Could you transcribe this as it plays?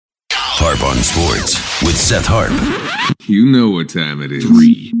Harp on Sports with Seth Harp. You know what time it is.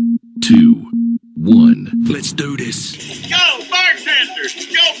 3, 2, 1. Let's do this. Yo, bartender, your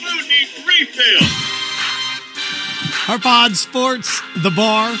food needs refill. Harp on Sports, The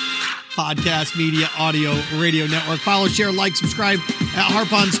Bar, podcast, media, audio, radio network. Follow, share, like, subscribe at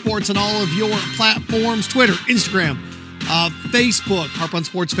Harp on Sports on all of your platforms. Twitter, Instagram, Facebook, Harp on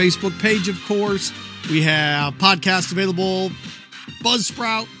Sports Facebook page, of course. We have podcasts available,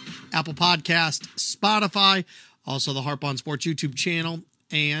 Buzzsprout, Apple Podcast, Spotify, also the Harp on Sports YouTube channel,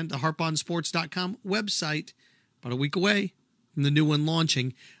 and the harponsports.com website. About a week away from the new one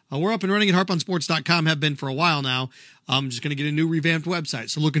launching. We're up and running at harponsports.com, have been for a while now. I'm just going to get a new revamped website,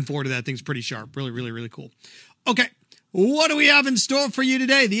 so looking forward to that. Thing's pretty sharp. Really, really, really cool. Okay, what do we have in store for you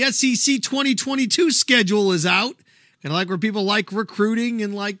today? The SEC 2022 schedule is out. Kind of like where people like recruiting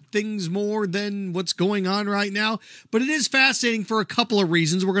and like things more than what's going on right now. But it is fascinating for a couple of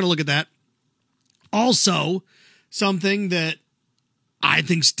reasons. We're going to look at that. Also, something that I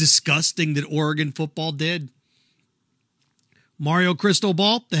think's disgusting that Oregon football did. Mario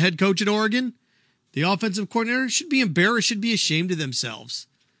Cristobal, the head coach at Oregon, the offensive coordinator, should be embarrassed, should be ashamed of themselves.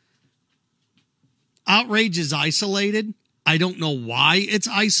 Outrage is isolated. I don't know why it's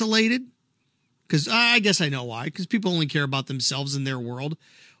isolated. Because I guess I know why. Because people only care about themselves and their world.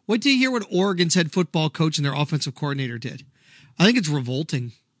 Wait till you hear what Oregon's head football coach and their offensive coordinator did. I think it's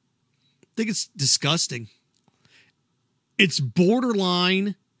revolting. I think it's disgusting. It's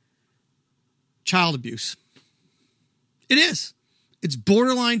borderline child abuse. It is. It's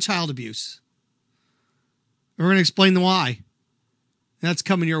borderline child abuse. And we're going to explain the why. That's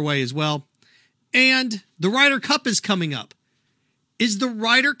coming your way as well. And the Ryder Cup is coming up. Is the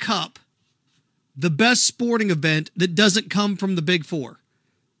Ryder Cup the best sporting event that doesn't come from the Big Four?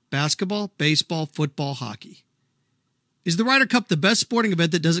 Basketball, baseball, football, hockey. Is the Ryder Cup the best sporting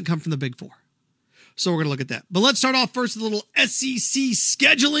event that doesn't come from the Big Four? So we're going to look at that. But let's start off first with a little SEC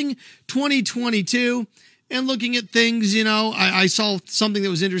scheduling 2022. And looking at things, you know, I saw something that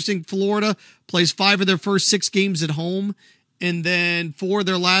was interesting. Florida plays 5 of their first 6 games at home, and then 4 of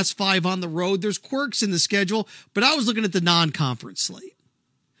their last 5 on the road. There's quirks in the schedule, but I was looking at the non-conference slate.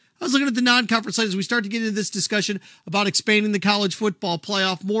 As we start to get into this discussion about expanding the college football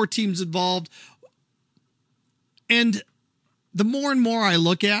playoff, more teams involved. And the more and more I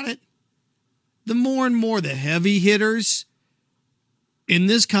look at it, the more and more the heavy hitters in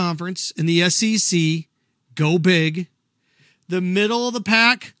this conference, in the SEC, go big. The middle of the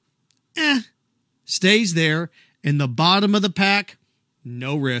pack, stays there. And the bottom of the pack,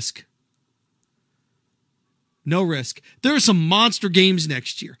 no risk. No risk. There are some monster games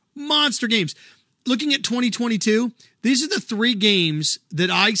next year. Monster games. Looking at 2022, these are the 3 games that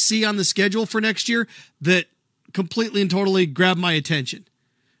I see on the schedule for next year that completely and totally grab my attention.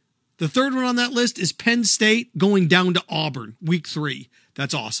 The third one on that list is Penn State going down to Auburn, week 3.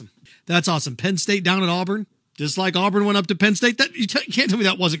 That's awesome. That's awesome. Penn State down at Auburn, just like Auburn went up to Penn State. You can't tell me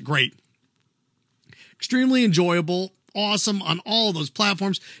that wasn't great. Extremely enjoyable. Awesome on all of those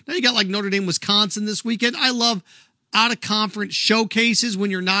platforms. Now you got like Notre Dame, Wisconsin this weekend. I love out-of-conference showcases when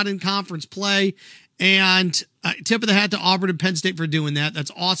you're not in conference play. And tip of the hat to Auburn and Penn State for doing that.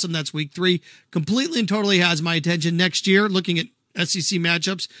 That's awesome. That's week 3. Completely and totally has my attention. Next year, looking at SEC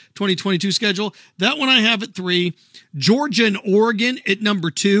matchups, 2022 schedule. That one I have at 3. Georgia and Oregon at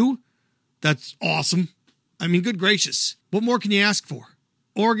number 2. That's awesome. I mean, good gracious. What more can you ask for?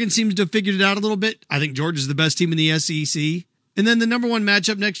 Oregon seems to have figured it out a little bit. I think Georgia's the best team in the SEC. And then the number 1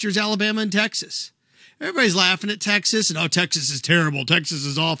 matchup next year is Alabama and Texas. Everybody's laughing at Texas and, Texas is terrible. Texas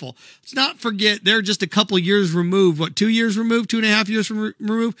is awful. Let's not forget they're just a couple years removed. 2 years removed, 2.5 years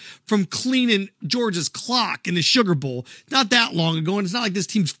removed from cleaning Georgia's clock in the Sugar Bowl. Not that long ago, and it's not like this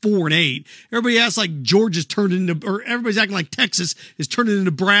team's 4-8. Everybody acts like Georgia's turned into, or everybody's acting like Texas is turned into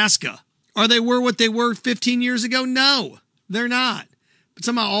Nebraska. Are they what they were 15 years ago? No, they're not. But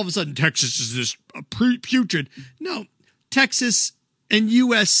somehow all of a sudden Texas is this putrid. No, Texas and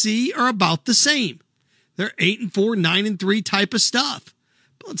USC are about the same. They're 8-4, 9-3 type of stuff.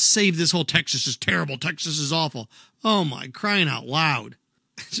 But let's save this whole Texas is terrible. Texas is awful. Oh my, crying out loud.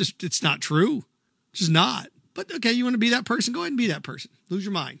 It's not true. It's just not. But okay, you want to be that person? Go ahead and be that person. Lose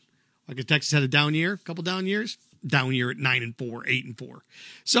your mind. Like if Texas had a down year, a couple down years, down year at 9-4, 8-4.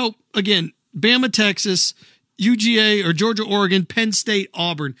 So again, Bama, Texas, UGA or Georgia, Oregon, Penn State,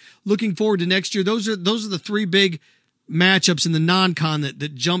 Auburn. Looking forward to next year. Those are the 3 big matchups in the non-con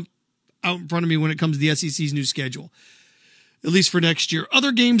that jump out in front of me when it comes to the SEC's new schedule, at least for next year.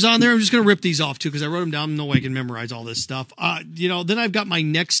 Other games on there, I'm just going to rip these off too because I wrote them down. No way I can memorize all this stuff. Then I've got my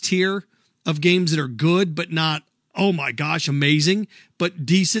next tier of games that are good but not oh my gosh, amazing, but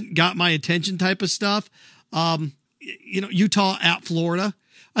decent, got my attention type of stuff. Utah at Florida.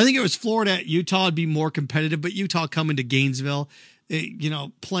 I think it was Florida at Utah would be more competitive, but Utah coming to Gainesville,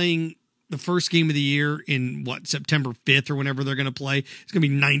 playing the first game of the year in September 5th or whenever they're going to play. It's going to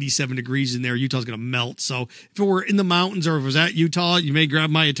be 97 degrees in there. Utah's going to melt. So if it were in the mountains or if it was at Utah, you may grab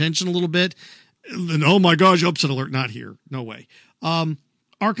my attention a little bit. And oh my gosh, upset alert. Not here. No way.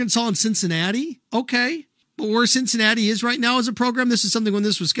 Arkansas and Cincinnati. Okay. But where Cincinnati is right now as a program, this is something when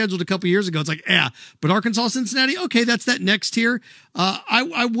this was scheduled a couple years ago. It's like, but Arkansas, Cincinnati. Okay. That's that next tier.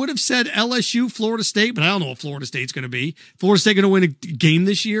 I would have said LSU, Florida State, but I don't know what Florida State's going to be. Florida State going to win a game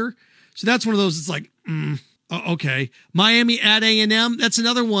this year. So that's one of those, it's like, okay. Miami at A&M, that's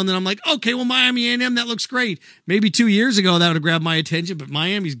another one that I'm like, okay, well, Miami A&M, that looks great. Maybe 2 years ago that would have grabbed my attention, but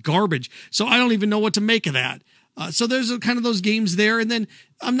Miami's garbage. So I don't even know what to make of that. So there's kind of those games there. And then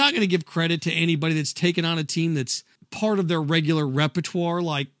I'm not going to give credit to anybody that's taken on a team that's part of their regular repertoire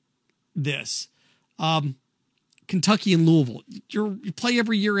like this. Kentucky and Louisville, you play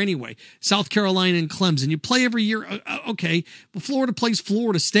every year anyway. South Carolina and Clemson, you play every year. Okay, but Florida plays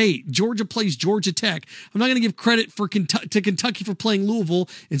Florida State. Georgia plays Georgia Tech. I'm not going to give credit to Kentucky for playing Louisville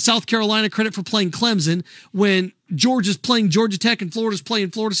and South Carolina credit for playing Clemson when Georgia's playing Georgia Tech and Florida's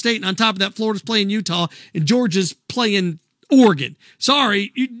playing Florida State. And on top of that, Florida's playing Utah and Georgia's playing Oregon.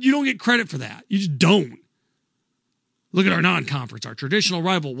 Sorry, you don't get credit for that. You just don't. Look at our non-conference, our traditional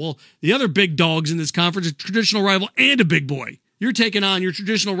rival. Well, the other big dogs in this conference is traditional rival and a big boy. You're taking on your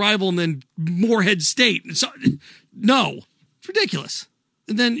traditional rival and then Morehead State. So, no, it's ridiculous.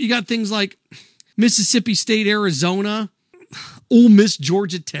 And then you got things like Mississippi State, Arizona, Ole Miss,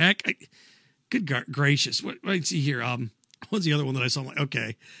 Georgia Tech. Good gracious. What I see here? What's the other one that I saw? I'm like,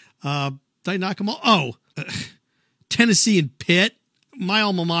 okay. Did I knock them all? Tennessee and Pitt. My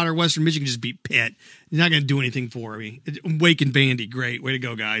alma mater, Western Michigan, just beat Pitt. He's not going to do anything for me. Wake and Vandy, great. Way to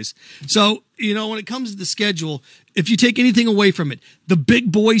go, guys. So, when it comes to the schedule, if you take anything away from it, the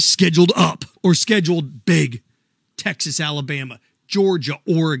big boys scheduled up or scheduled big. Texas, Alabama, Georgia,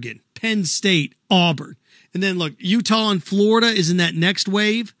 Oregon, Penn State, Auburn. And then, look, Utah and Florida is in that next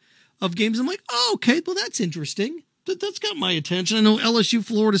wave of games. I'm like, oh, okay, well, that's interesting. That's got my attention. I know LSU,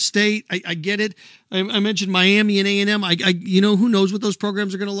 Florida State. I get it. I mentioned Miami and A&M. Who knows what those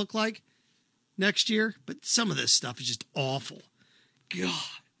programs are going to look like next year? But some of this stuff is just awful.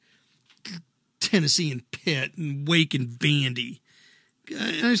 God, Tennessee and Pitt and Wake and Vandy.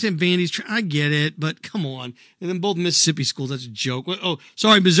 I understand Vandy's. I get it, but come on. And then both Mississippi schools. That's a joke. Oh,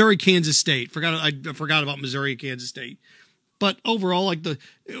 sorry, Missouri, Kansas State. I forgot about Missouri and Kansas State. But overall,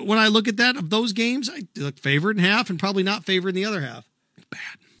 when I look at that, of those games, I look favored in half and probably not favored in the other half.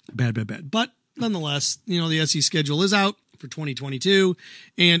 Bad. But nonetheless, the SEC schedule is out for 2022.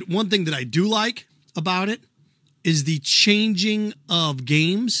 And one thing that I do like about it is the changing of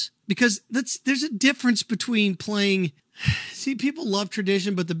games, because there's a difference between playing. See, people love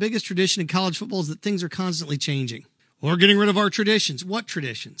tradition, but the biggest tradition in college football is that things are constantly changing. We're getting rid of our traditions. What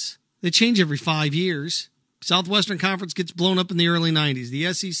traditions? They change every 5 years. Southwestern Conference gets blown up in the early 90s.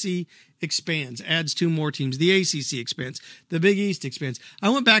 The SEC expands, adds 2 more teams. The ACC expands. The Big East expands. I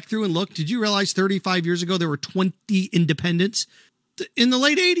went back through and looked. Did you realize 35 years ago there were 20 independents? In the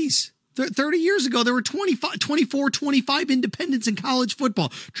late 80s, 30 years ago, there were 24, 25 independents in college football.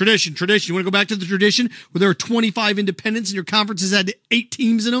 Tradition. You want to go back to the tradition where there were 25 independents and your conferences had 8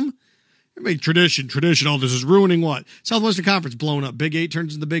 teams in them? Everybody, tradition. Oh, this is ruining what? Southwestern Conference blown up. Big 8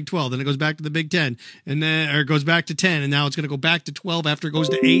 turns into the Big 12. Then it goes back to the Big 10. And then it goes back to 10. And now it's going to go back to 12 after it goes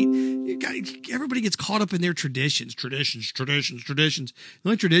to 8. Everybody gets caught up in their traditions. The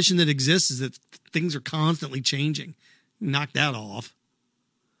only tradition that exists is that things are constantly changing. Knock that off.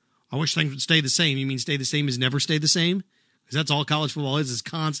 I wish things would stay the same. You mean stay the same as never stay the same? Because that's all college football is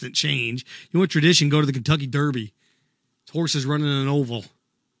constant change. You want tradition, go to the Kentucky Derby. It's horses running in an oval.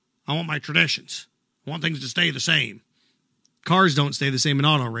 I want my traditions. I want things to stay the same. Cars don't stay the same in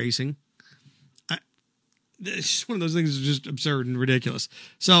auto racing. It's just one of those things that's just absurd and ridiculous.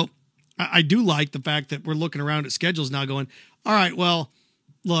 So I do like the fact that we're looking around at schedules now going, all right, well,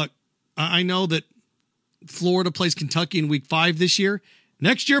 look, I know that Florida plays Kentucky in week 5 this year.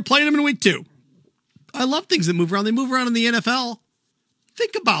 Next year, playing them in week 2. I love things that move around. They move around in the NFL.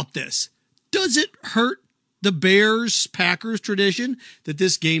 Think about this. Does it hurt the Bears-Packers tradition that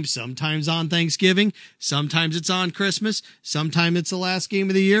this game's sometimes on Thanksgiving, sometimes it's on Christmas, sometimes it's the last game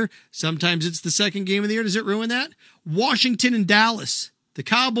of the year, sometimes it's the second game of the year? Does it ruin that? Washington and Dallas, the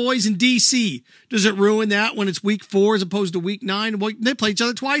Cowboys and D.C., does it ruin that when it's week 4 as opposed to week 9? Well, they play each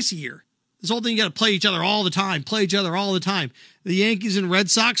other twice a year. This whole thing, you got to play each other all the time. The Yankees and Red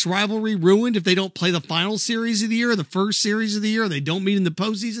Sox rivalry ruined if they don't play the final series of the year or the first series of the year, or they don't meet in the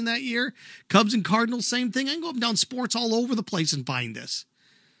postseason that year. Cubs and Cardinals, same thing. I can go up and down sports all over the place and find this.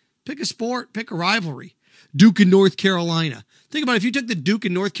 Pick a sport, pick a rivalry. Duke and North Carolina. Think about it, if you took the Duke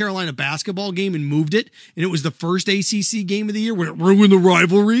and North Carolina basketball game and moved it, and it was the first ACC game of the year, would it ruin the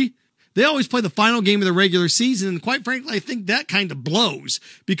rivalry? They always play the final game of the regular season, and quite frankly, I think that kind of blows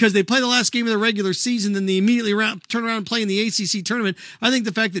because they play the last game of the regular season, then they immediately turn around and play in the ACC tournament. I think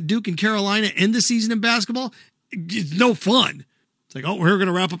the fact that Duke and Carolina end the season in basketball is no fun. It's like, oh, we're going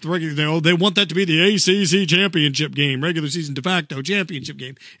to wrap up the regular. They want that to be the ACC championship game, regular season de facto championship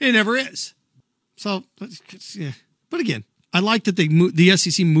game. It never is. So, yeah. But again, I like that the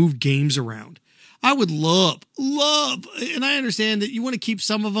SEC moved games around. I would love, and I understand that you want to keep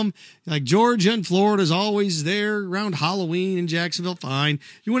some of them, like Georgia and Florida is always there around Halloween in Jacksonville, fine.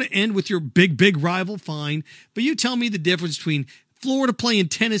 You want to end with your big rival, fine. But you tell me the difference between Florida playing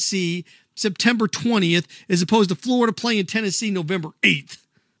Tennessee September 20th as opposed to Florida playing Tennessee November 8th.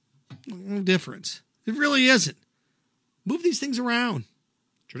 No difference. It really isn't. Move these things around.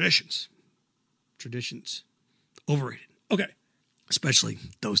 Traditions. Overrated. Okay. Especially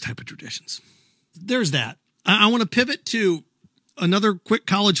those type of traditions. There's that. I want to pivot to another quick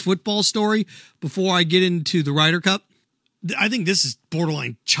college football story before I get into the Ryder Cup. I think this is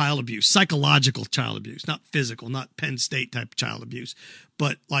borderline child abuse, psychological child abuse, not physical, not Penn State type of child abuse,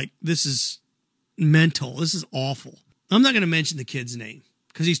 but like this is mental. This is awful. I'm not going to mention the kid's name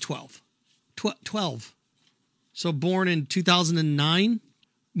because he's 12. 12. So born in 2009.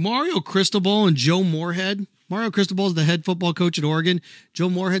 Mario Cristobal and Joe Moorhead. Mario Cristobal is the head football coach at Oregon. Joe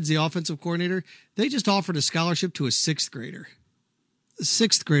Moorhead's the offensive coordinator. They just offered a scholarship to a sixth grader.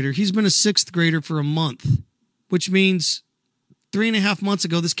 He's been a sixth grader for a month, which means 3.5 months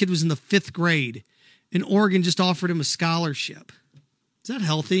ago, this kid was in the 5th grade, and Oregon just offered him a scholarship. Is that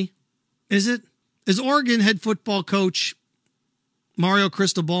healthy? Is it? Is Oregon head football coach Mario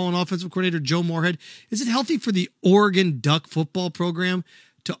Cristobal and offensive coordinator Joe Moorhead, is it healthy for the Oregon Duck football program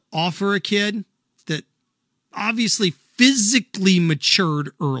to offer a kid that obviously physically matured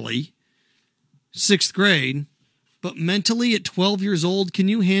early, 6th grade, but mentally at 12 years old, can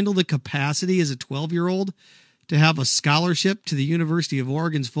you handle the capacity as a 12-year-old to have a scholarship to the University of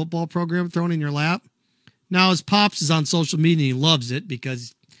Oregon's football program thrown in your lap? Now, his Pops is on social media and he loves it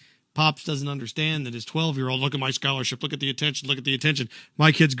because Pops doesn't understand that his 12-year-old, look at my scholarship, look at the attention.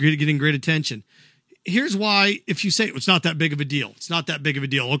 My kid's getting great attention. Here's why, if you say it's not that big of a deal.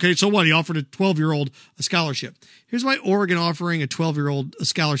 Okay, so what? He offered a 12-year-old a scholarship. Here's why Oregon offering a 12-year-old a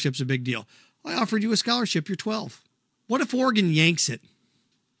scholarship is a big deal. I offered you a scholarship. You're 12. What if Oregon yanks it?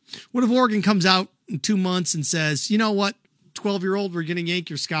 What if Oregon comes out in 2 months and says, you know what, 12-year-old, we're going to yank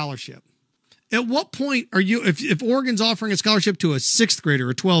your scholarship? At what point are you, if Oregon's offering a scholarship to a 6th grader,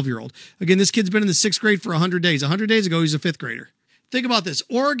 a 12-year-old, again, this kid's been in the 6th grade for 100 days. 100 days ago, he's a 5th grader. Think about this.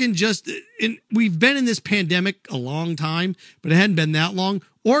 Oregon we've been in this pandemic a long time, but it hadn't been that long.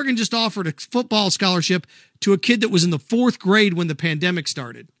 Oregon just offered a football scholarship to a kid that was in the 4th grade when the pandemic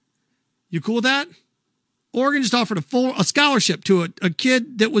started. You cool with that? Oregon just offered a scholarship to a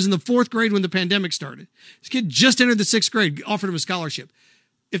kid that was in the 4th grade when the pandemic started. This kid just entered the 6th grade, offered him a scholarship.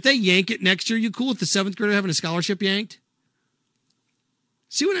 If they yank it next year, you cool with the 7th grader having a scholarship yanked?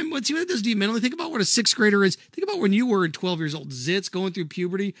 See what it does to you mentally? Think about what a 6th grader is. Think about when you were 12 years old. Zits, going through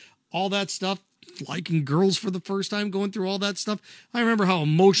puberty, all that stuff, liking girls for the first time, going through all that stuff. I remember how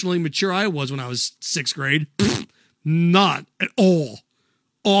emotionally mature I was when I was 6th grade. Not at all.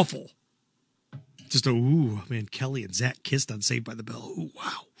 Awful. Just ooh, man, Kelly and Zach kissed on Saved by the Bell. Ooh,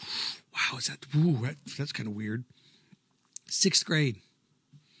 wow. Wow, that's kind of weird. 6th grade.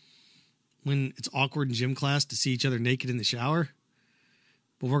 When it's awkward in gym class to see each other naked in the shower.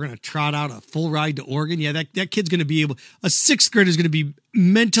 But we're going to trot out a full ride to Oregon. Yeah, that kid's going to be able, a 6th grader is going to be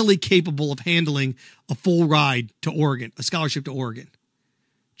mentally capable of handling a full ride to Oregon, a scholarship to Oregon.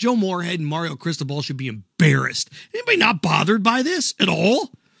 Joe Moorhead and Mario Cristobal should be embarrassed. Anybody not bothered by this at all?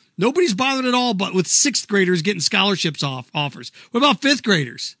 Nobody's bothered at all, but with 6th graders getting scholarships offers. What about 5th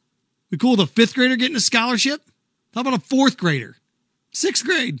graders? We cool with a 5th grader getting a scholarship? How about a 4th grader? 6th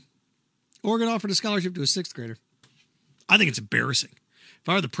grade. Oregon offered a scholarship to a 6th grader. I think it's embarrassing. If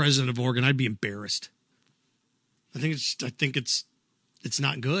I were the president of Oregon, I'd be embarrassed. I think it's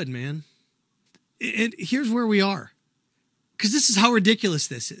not good, man. And here's where we are. Because this is how ridiculous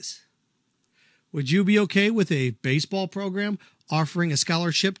this is. Would you be okay with a baseball program offering a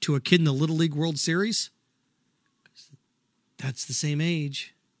scholarship to a kid in the Little League World Series? That's the same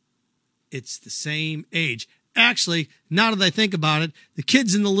age. It's the same age. Actually, now that I think about it, the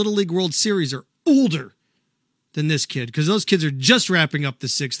kids in the Little League World Series are older than this kid because those kids are just wrapping up the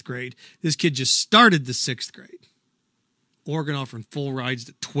 6th grade. This kid just started the 6th grade. Oregon offering full rides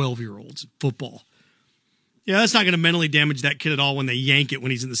to 12-year-olds in football. Yeah, that's not going to mentally damage that kid at all when they yank it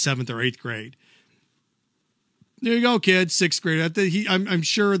when he's in the 7th or 8th grade. There you go, kid, 6th grade. I'm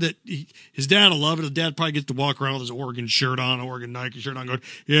sure that his dad will love it. His dad probably gets to walk around with his Oregon shirt on, Oregon Nike shirt on, going,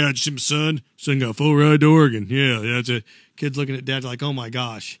 yeah, did you see my son? Son got a full ride to Oregon. Yeah, that's it. Kid's looking at dad like, oh, my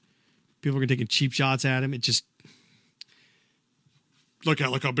gosh. People are taking cheap shots at him. It just, look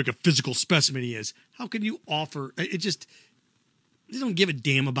how big a physical specimen he is. How can you offer, it just, they don't give a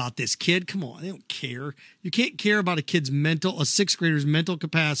damn about this kid. Come on, they don't care. You can't care about a 6th grader's mental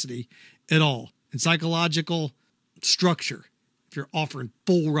capacity at all and psychological structure if you're offering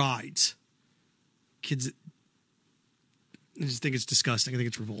full rides. Kids, I just think it's disgusting. I think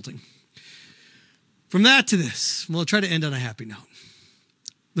it's revolting. From that to this, we'll try to end on a happy note.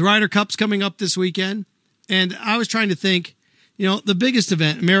 The Ryder Cup's coming up this weekend, and I was trying to think, the biggest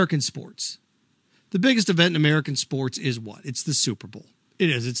event, American sports. The biggest event in American sports is what? It's the Super Bowl.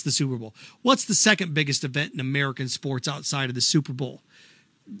 It is. It's the Super Bowl. What's the second biggest event in American sports outside of the Super Bowl?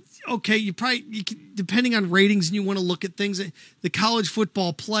 Okay, you can, depending on ratings, and you want to look at things, the college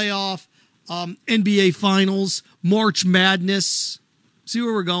football playoff, NBA finals, March Madness. See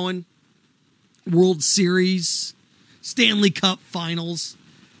where we're going? World Series, Stanley Cup finals.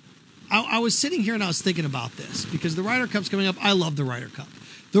 I was sitting here and I was thinking about this because the Ryder Cup's coming up. I love the Ryder Cup.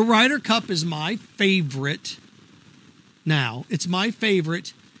 The Ryder Cup is my favorite now. It's my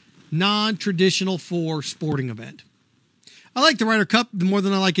favorite non-traditional sporting event. I like the Ryder Cup more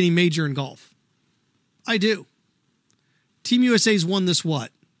than I like any major in golf. I do. Team USA's won this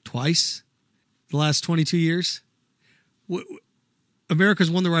twice? The last 22 years? America's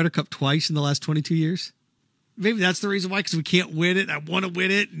won the Ryder Cup twice in the last 22 years? Maybe that's the reason why, because we can't win it. I want to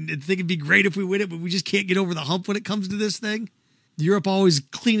win it, and I think it'd be great if we win it, but we just can't get over the hump when it comes to this thing. Europe always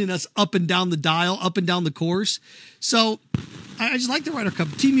cleaning us up and down the dial, up and down the course. So I just like the Ryder Cup.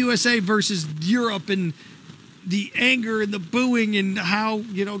 Team USA versus Europe and the anger and the booing and how,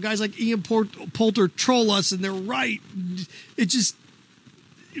 guys like Ian Poulter troll us and they're right. It just,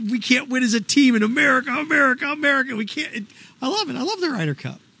 we can't win as a team in America. We can't. I love it. I love the Ryder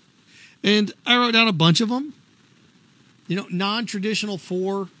Cup. And I wrote down a bunch of them. Non-traditional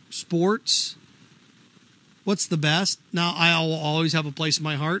for sports. What's the best? Now, I will always have a place in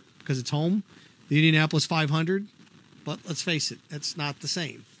my heart because it's home. The Indianapolis 500. But let's face it, that's not the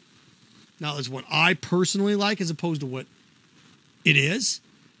same. Now, that's what I personally like as opposed to what it is.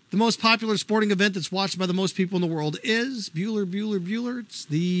 The most popular sporting event that's watched by the most people in the world is Bueller. It's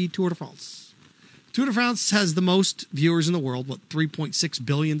the Tour de France. Tour de France has the most viewers in the world, 3.6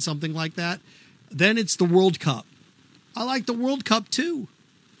 billion, something like that. Then it's the World Cup. I like the World Cup too.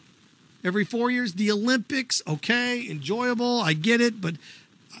 Every 4 years, the Olympics, okay, enjoyable, I get it, but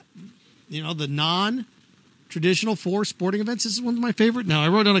the non-traditional sporting events, this is one of my favorite. Now, I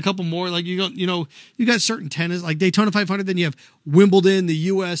wrote down a couple more, like you got certain tennis, like Daytona 500, then you have Wimbledon, the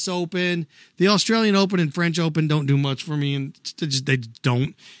US Open, the Australian Open and French Open don't do much for me, and they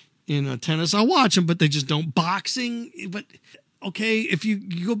don't. In tennis, I watch them, but they just don't. Boxing, but okay, if you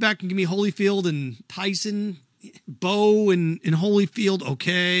go back and give me Holyfield and Tyson, Bo and Holyfield,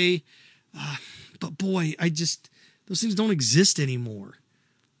 okay. But boy, those things don't exist anymore.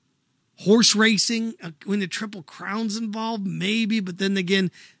 Horse racing, when the Triple Crown's involved, maybe, but then again,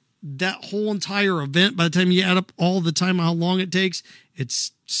 that whole entire event, by the time you add up all the time, how long it takes,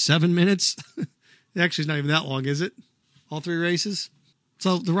 it's 7 minutes. Actually, it's not even that long, is it? All 3 races?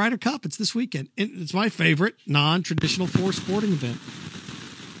 So the Ryder Cup, it's this weekend. It's my favorite non-traditional sporting event.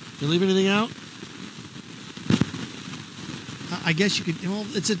 You leave anything out? I guess you could. Well,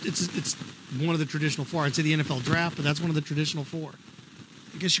 it's one of the traditional 4. I'd say the NFL draft, but that's one of the traditional 4.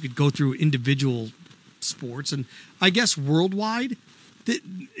 I guess you could go through individual sports, and I guess worldwide,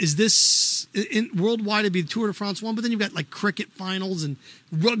 worldwide it'd be the Tour de France one, but then you've got like cricket finals and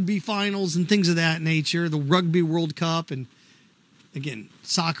rugby finals and things of that nature. The Rugby World Cup and. Again,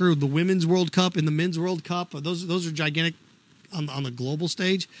 soccer, the Women's World Cup and the Men's World Cup, those are gigantic on the global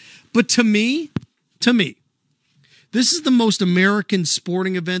stage. But to me, this is the most American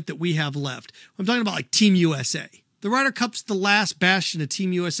sporting event that we have left. I'm talking about like Team USA. The Ryder Cup's the last bastion of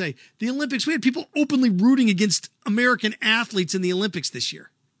Team USA. The Olympics, we had people openly rooting against American athletes in the Olympics this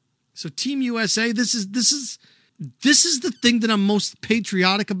year. So Team USA, this is the thing that I'm most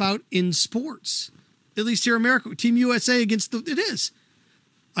patriotic about in sports. At least here in America, Team USA it is.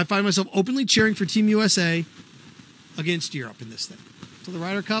 I find myself openly cheering for Team USA against Europe in this thing. So the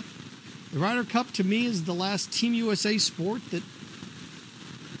Ryder Cup, The Ryder Cup, to me, is the last Team USA sport that...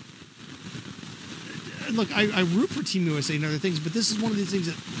 Look, I root for Team USA and other things, but this is one of these things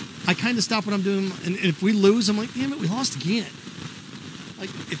that I kind of stop what I'm doing, and if we lose, I'm like, damn it, we lost again. Like,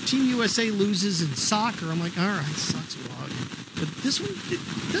 if Team USA loses in soccer, I'm like, all right, sucks. But this one, it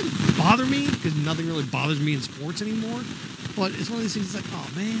doesn't bother me, because nothing really bothers me in sports anymore. But it's one of these things that's like, oh,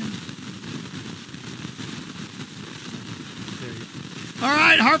 man. There you go. All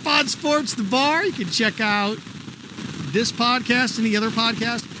right, Harp on Sports, the bar. You can check out this podcast and the other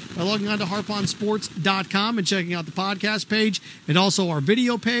podcast by logging on to harponsports.com and checking out the podcast page and also our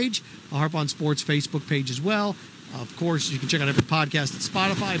video page, Harp on Sports Facebook page as well. Of course, you can check out every podcast at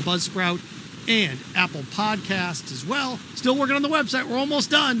Spotify, Buzzsprout, and Apple Podcasts as well. Still working on the website. We're almost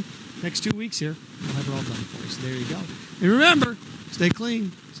done. Next 2 weeks here, we'll have it all done for you. So there you go. And remember, stay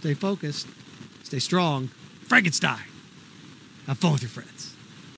clean, stay focused, stay strong. Frankenstein. Have fun with your friends.